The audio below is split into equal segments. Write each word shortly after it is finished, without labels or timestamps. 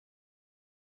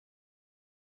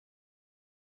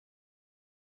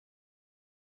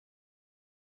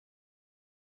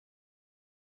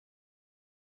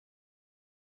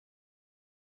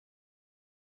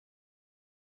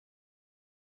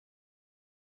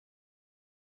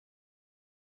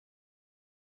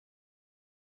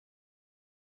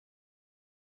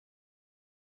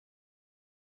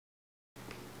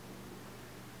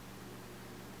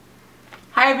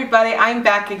Hi everybody, I'm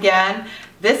back again.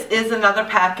 This is another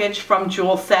package from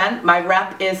JewelScent. My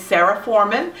rep is Sarah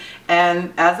Forman,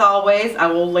 and as always I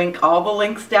will link all the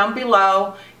links down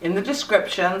below in the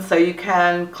description so you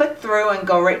can click through and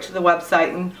go right to the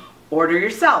website and order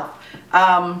yourself.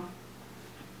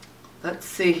 Let's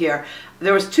see here.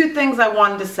 There was two things I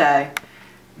wanted to say.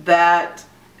 That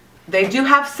they do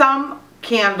have some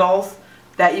candles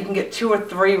that you can get 2 or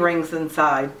 3 rings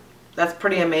inside. That's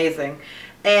pretty amazing.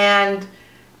 And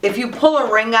if you pull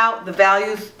a ring out, the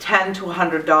value's $10 to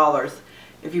 $100.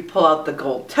 If you pull out the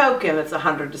gold token, it's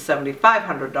 $100 to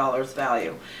 $7,500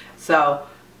 value. So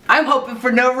I'm hoping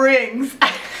for no rings.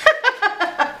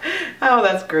 Oh,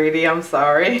 that's greedy. I'm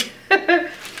sorry.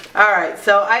 Alright,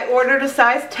 so I ordered a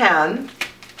size 10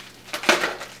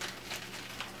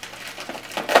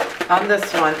 on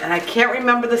this one, and I can't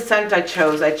remember the scent I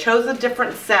chose. I chose a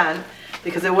different scent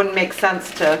because it wouldn't make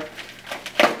sense to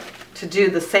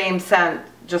do the same scent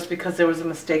just because there was a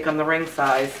mistake on the ring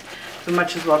size. We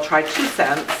might as well try 2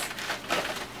 scents.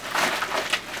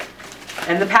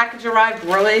 And the package arrived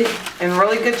in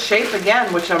really good shape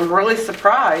again, which I'm really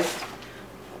surprised.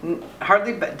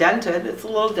 Hardly dented. It's a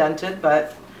little dented,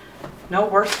 but no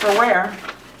worse for wear.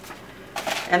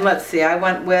 And let's see, I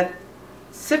went with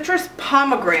Citrus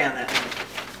Pomegranate.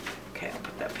 Okay, I'll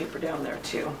put that paper down there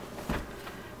too.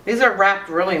 These are wrapped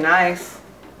really nice.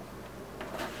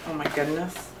 Oh my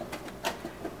goodness.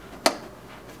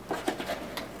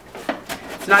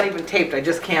 It's not even taped, I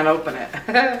just can't open it.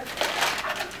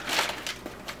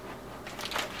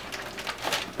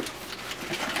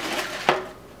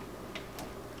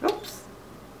 Oops.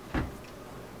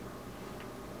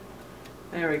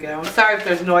 There we go. I'm sorry if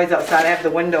there's noise outside. I have the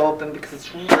window open because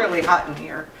it's really hot in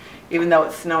here, even though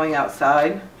it's snowing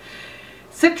outside.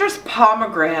 Citrus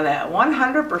Pomegranate,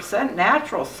 100%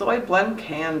 natural soy blend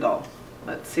candle.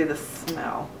 Let's see the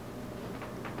smell.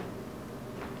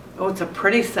 Oh, it's a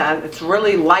pretty scent. It's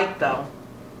really light though.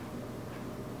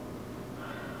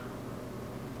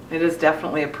 It is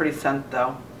definitely a pretty scent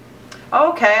though.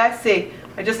 Okay, I see.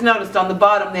 I just noticed on the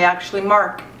bottom they actually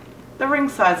mark the ring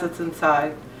size that's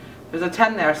inside. There's a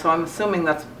 10 there, so I'm assuming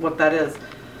that's what that is.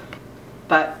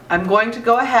 But I'm going to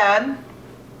go ahead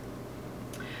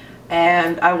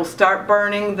and I will start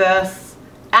burning this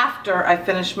after I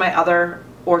finish my other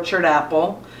orchard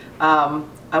apple. I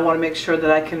want to make sure that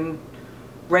I can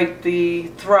rate the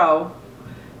throw,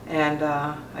 and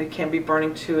I can't be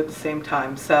burning 2 at the same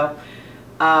time. So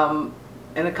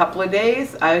in a couple of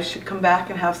days I should come back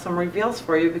and have some reveals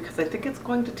for you, because I think it's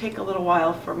going to take a little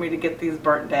while for me to get these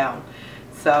burnt down.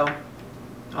 So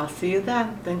I'll see you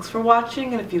then. Thanks for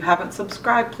watching, and if you haven't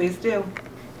subscribed, please do.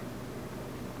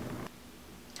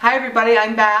 Hi everybody,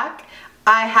 I'm back.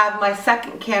 I have my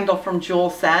second candle from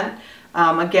JewelScent.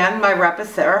 Again, my rep is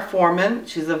Sarah Forman.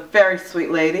 She's a very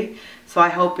sweet lady. So I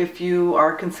hope if you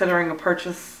are considering a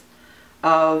purchase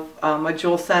of a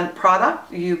JewelScent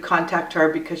product, you contact her,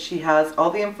 because she has all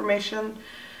the information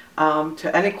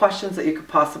to any questions that you could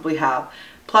possibly have.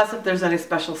 Plus, if there's any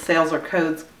special sales or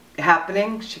codes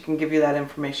happening, she can give you that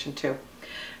information too.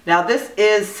 Now this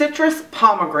is Citrus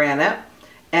Pomegranate,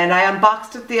 and I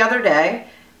unboxed it the other day,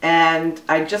 and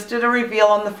I just did a reveal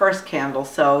on the first candle,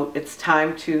 so it's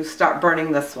time to start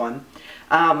burning this one.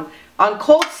 On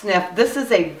cold sniff, this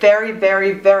is a very,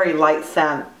 very, very light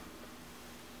scent.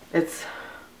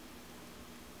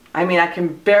 I mean, I can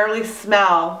barely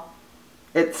smell.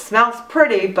 It smells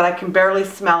pretty, but I can barely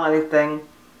smell anything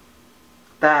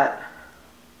that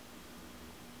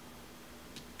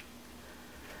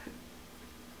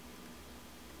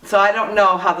so I don't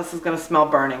know how this is going to smell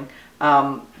burning.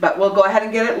 But we'll go ahead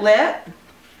and get it lit.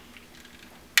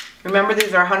 Remember,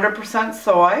 these are 100%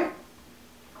 soy.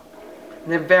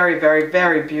 And they're very, very,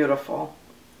 very beautiful.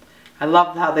 I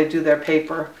love how they do their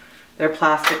paper, their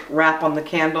plastic wrap on the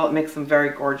candle. It makes them very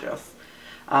gorgeous.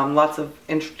 Lots of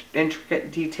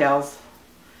intricate details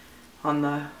on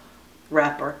the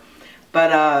wrapper.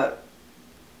 But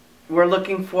we're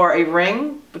looking for a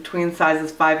ring between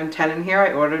sizes 5 and 10 in here.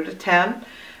 I ordered a 10.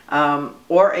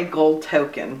 Or a gold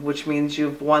token, which means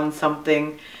you've won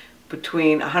something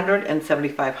between $100 and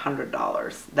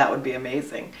 $7,500. That would be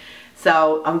amazing.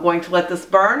 So I'm going to let this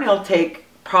burn. It'll take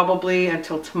probably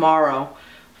until tomorrow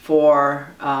for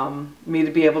me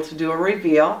to be able to do a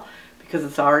reveal, because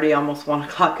it's already almost 1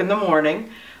 o'clock in the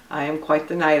morning. I am quite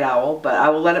the night owl, but I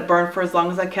will let it burn for as long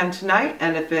as I can tonight,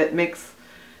 and if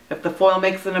the foil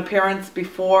makes an appearance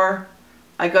before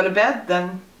I go to bed,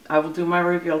 then I will do my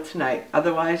reveal tonight.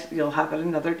 Otherwise, you'll have it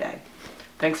another day.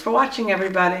 Thanks for watching,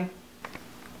 everybody.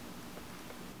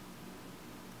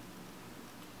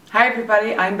 Hi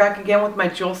everybody, I'm back again with my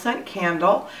JewelScent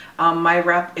candle. My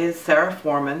rep is Sarah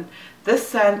Forman. This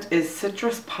scent is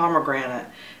Citrus Pomegranate,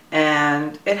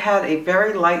 and it had a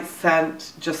very light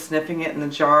scent just sniffing it in the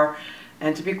jar.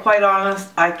 And to be quite honest,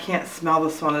 I can't smell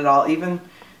this one at all. Even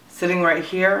sitting right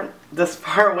here, this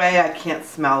far away, I can't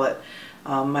smell it.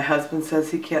 My husband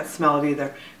says he can't smell it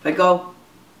either. If I go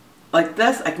like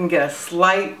this, I can get a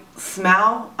slight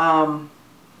smell.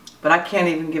 But I can't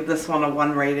even give this one a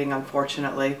 1 rating,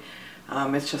 unfortunately.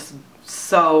 It's just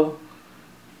so,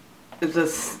 the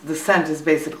scent is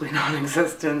basically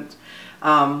non-existent.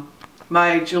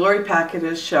 My jewelry packet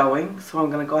is showing, so I'm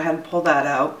going to go ahead and pull that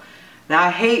out. Now I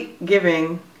hate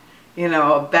giving, you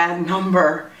know, a bad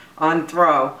number on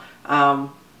throw,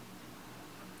 but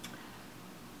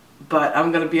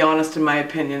I'm going to be honest in my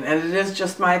opinion, and it is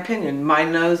just my opinion. My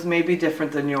nose may be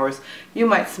different than yours. You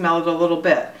might smell it a little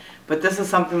bit. But this is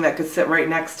something that could sit right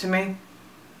next to me.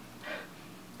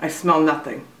 I smell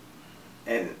nothing.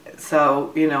 And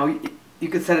so, you know, you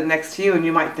could set it next to you and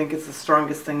you might think it's the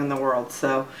strongest thing in the world.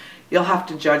 So you'll have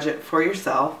to judge it for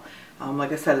yourself.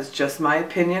 Like I said, it's just my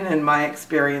opinion and my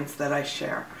experience that I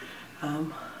share.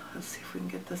 Let's see if we can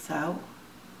get this out.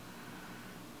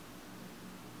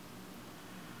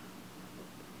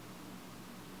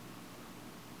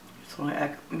 Just want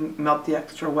to melt the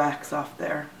extra wax off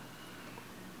there.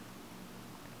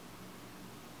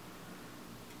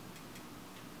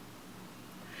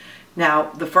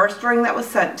 Now, the first ring that was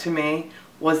sent to me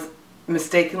was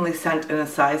mistakenly sent in a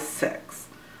size 6.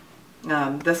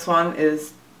 This one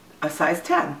is a size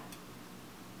 10.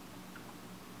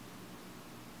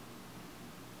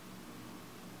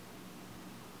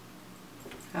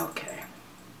 Okay.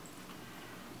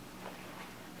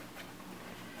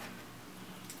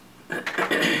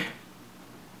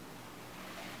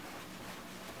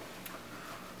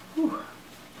 Whew.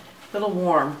 A little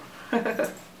warm.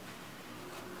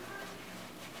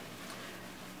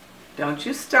 Don't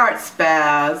you start,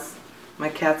 Spaz. My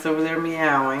cat's over there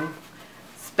meowing.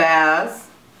 Spaz.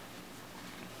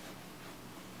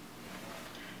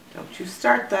 Don't you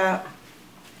start that.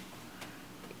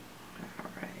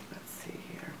 Alright, let's see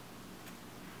here.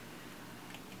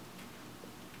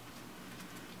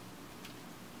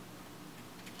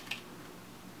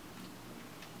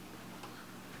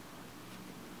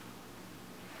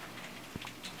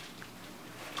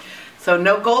 So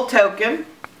no gold token.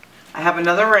 I have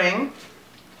another ring.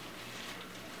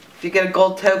 If you get a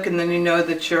gold token, then you know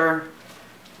that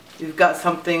you've got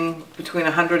something between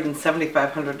 $100 and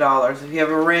 $7,500. If you have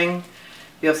a ring,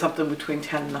 you have something between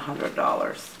 $10 and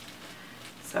 $100.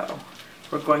 So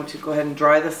we're going to go ahead and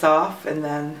dry this off, and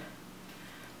then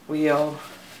we'll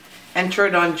enter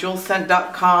it on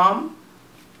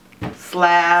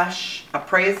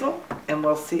JewelScent.com/appraisal, and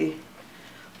we'll see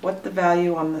what the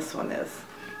value on this one is.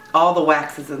 All the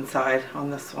wax is inside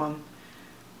on this one.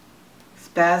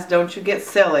 Spaz, don't you get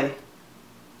silly.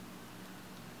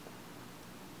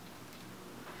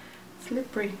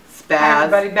 Slippery. Spaz. Hi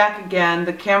everybody, back again.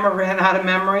 The camera ran out of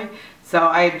memory, so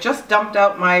I had just dumped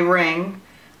out my ring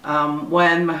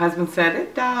when my husband said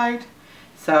it died.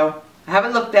 So I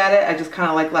haven't looked at it, I just kind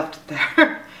of like left it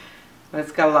there. But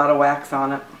it's got a lot of wax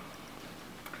on it.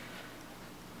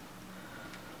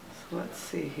 So let's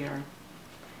see here.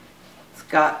 It's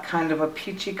got kind of a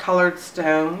peachy colored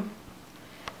stone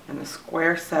and a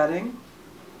square setting.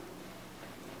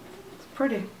 It's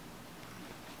pretty.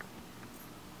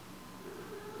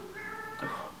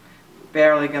 Oh,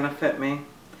 barely gonna fit me.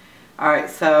 Alright,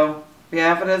 so we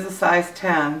have it as a size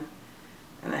 10,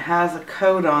 and it has a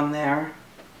code on there,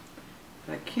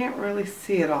 but I can't really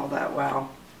see it all that well.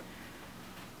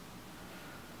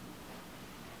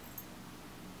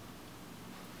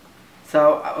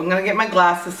 So I'm going to get my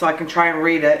glasses so I can try and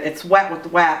read it. It's wet with the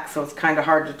wax, so it's kind of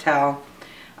hard to tell.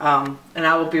 And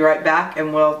I will be right back,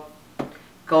 and we'll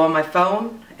go on my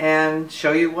phone and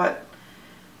show you what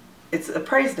it's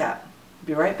appraised at.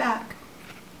 Be right back.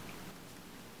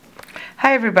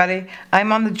 Hi everybody.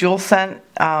 I'm on the JewelScent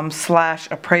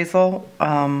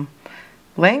 /appraisal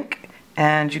link,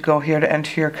 and you go here to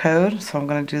enter your code. So I'm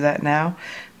going to do that now.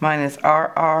 Mine is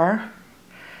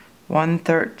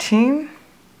RR113.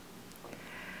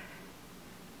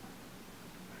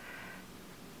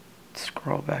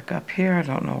 Scroll back up here. I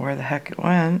don't know where the heck it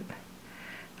went.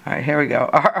 Alright, here we go.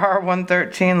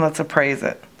 RR113, let's appraise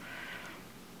it.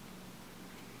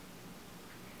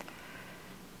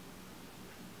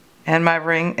 And my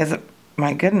ring is,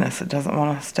 my goodness, it doesn't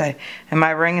want to stay. And my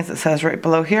ring, as it says right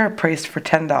below here, appraised for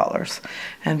 $10.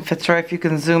 And Fitzroy, if you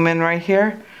can zoom in right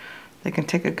here, they can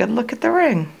take a good look at the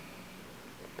ring.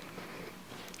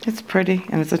 It's pretty,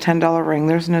 and it's a $10 ring.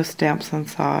 There's no stamps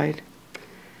inside.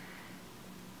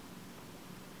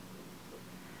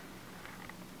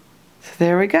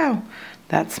 there we go.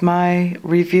 That's my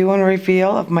review and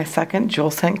reveal of my second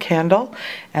JewelScent candle.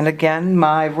 And again,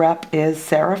 my rep is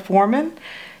Sarah Forman.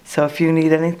 So if you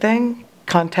need anything,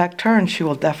 contact her and she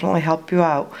will definitely help you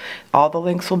out. All the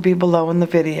links will be below in the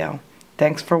video.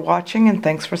 Thanks for watching and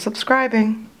thanks for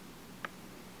subscribing.